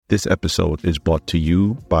This episode is brought to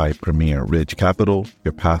you by Premier Ridge Capital.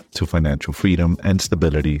 Your path to financial freedom and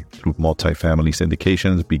stability through multifamily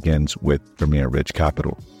syndications begins with Premier Ridge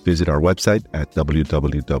Capital. Visit our website at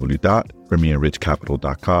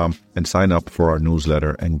www.premierridgecapital.com and sign up for our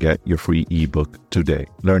newsletter and get your free ebook today.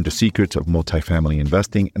 Learn the secrets of multifamily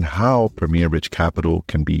investing and how Premier Ridge Capital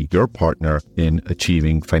can be your partner in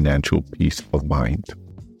achieving financial peace of mind.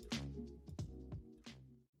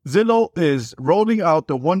 Zillow is rolling out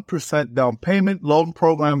the 1% down payment loan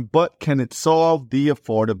program, but can it solve the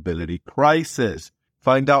affordability crisis?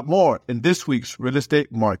 Find out more in this week's real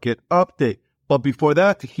estate market update. But before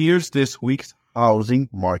that, here's this week's housing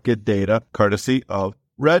market data, courtesy of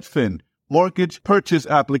Redfin. Mortgage purchase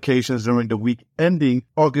applications during the week ending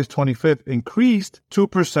August 25th increased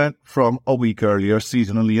 2% from a week earlier,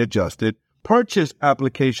 seasonally adjusted. Purchase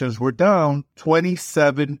applications were down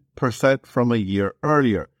 27% from a year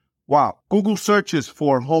earlier. Wow. Google searches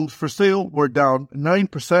for homes for sale were down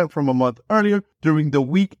 9% from a month earlier during the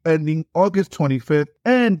week ending August 25th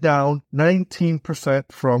and down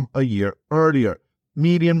 19% from a year earlier.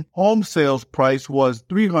 Median home sales price was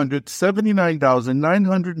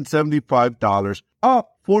 $379,975,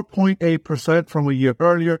 up 4.8% from a year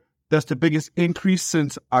earlier. That's the biggest increase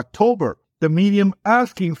since October. The median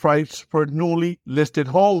asking price for newly listed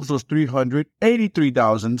homes was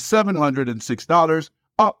 $383,706,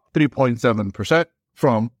 up 3.7%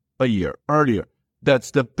 from a year earlier.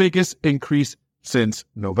 That's the biggest increase since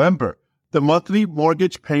November. The monthly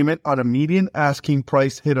mortgage payment on a median asking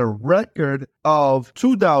price hit a record of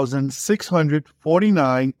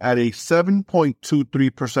 $2,649 at a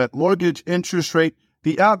 7.23% mortgage interest rate,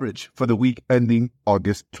 the average for the week ending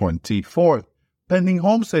August 24th. Pending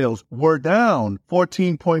home sales were down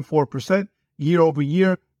 14.4% year over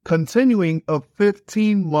year, continuing a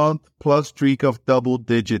 15-month plus streak of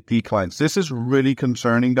double-digit declines. This is really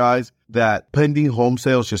concerning, guys, that pending home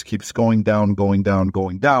sales just keeps going down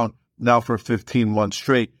now for 15 months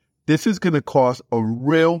straight. This is going to cause a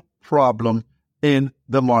real problem in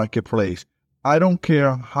the marketplace. I don't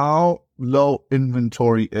care how low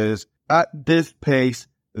inventory is. At this pace,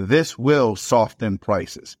 this will soften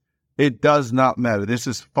prices. It does not matter. This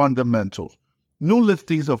is fundamentals. New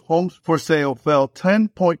listings of homes for sale fell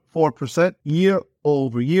 10.4% year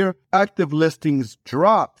over year. Active listings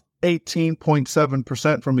dropped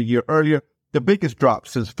 18.7% from a year earlier, the biggest drop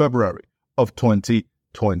since February of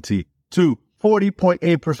 2022.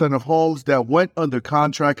 40.8% of homes that went under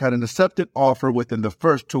contract had an accepted offer within the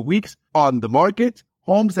first 2 weeks on the market.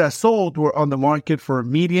 Homes that sold were on the market for a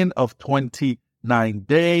median of 29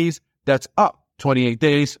 days. That's up 28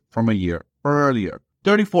 days from a year earlier.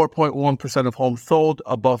 34.1% of homes sold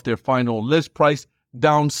above their final list price,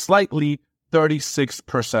 down slightly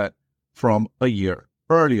 36% from a year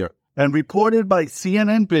earlier. And reported by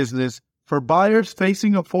CNN Business, for buyers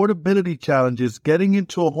facing affordability challenges getting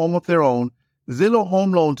into a home of their own, Zillow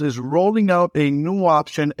Home Loans is rolling out a new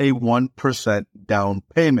option, a 1% down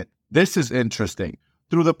payment. This is interesting.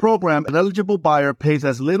 Through the program, an eligible buyer pays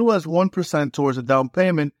as little as 1% towards a down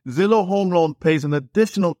payment. Zillow Home Loan pays an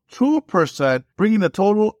additional 2%, bringing the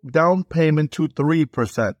total down payment to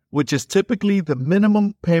 3%, which is typically the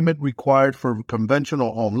minimum payment required for a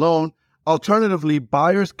conventional home loan. Alternatively,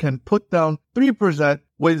 buyers can put down 3%,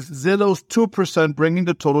 with Zillow's 2% bringing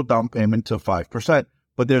the total down payment to 5%.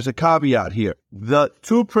 But there's a caveat here. The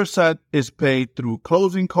 2% is paid through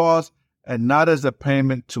closing costs and not as a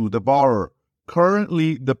payment to the borrower.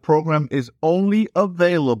 Currently, the program is only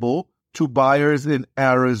available to buyers in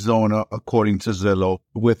Arizona, according to Zillow,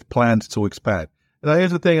 with plans to expand. Now,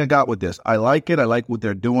 here's the thing I got with this. I like it. I like what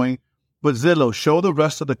they're doing. But Zillow, show the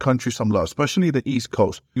rest of the country some love, especially the East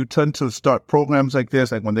Coast. You tend to start programs like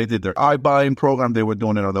this. Like when they did their iBuying program, they were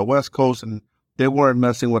doing it on the West Coast, and they weren't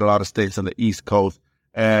messing with a lot of states on the East Coast.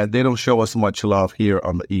 And they don't show us much love here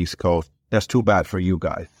on the East Coast. That's too bad for you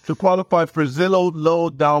guys. To qualify for Zillow low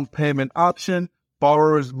down payment option,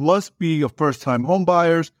 borrowers must be first-time home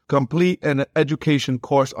buyers, complete an education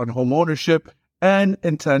course on home ownership, and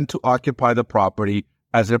intend to occupy the property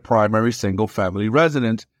as their primary single-family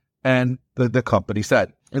residence, and the company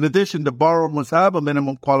said. In addition, the borrower must have a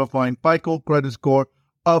minimum qualifying FICO credit score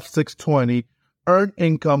of 620, earn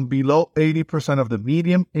income below 80% of the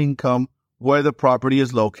median income where the property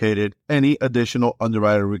is located, any additional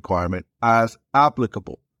underwriter requirement as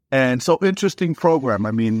applicable. And so interesting program.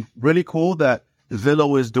 I mean, really cool that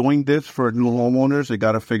Zillow is doing this for new homeowners. They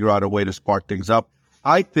got to figure out a way to spark things up.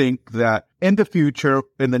 I think that in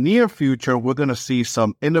the near future, we're going to see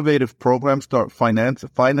some innovative programs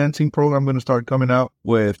financing program going to start coming out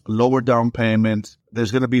with lower down payments.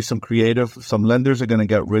 There's going to be some lenders are going to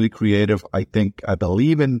get really creative. I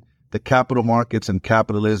believe in the capital markets and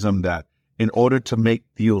capitalism, that in order to make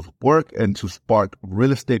deals work and to spark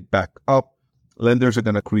real estate back up, lenders are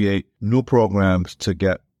going to create new programs to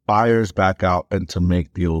get buyers back out and to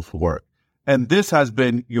make deals work. And this has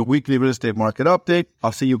been your weekly real estate market update.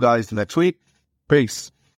 I'll see you guys next week.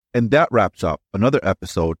 Peace. And that wraps up another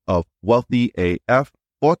episode of Wealthy AF,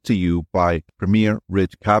 brought to you by Premier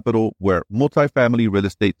Ridge Capital, where multifamily real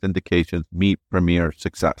estate syndications meet premier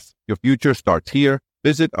success. Your future starts here.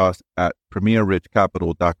 Visit us at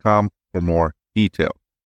premierridgecapital.com for more details.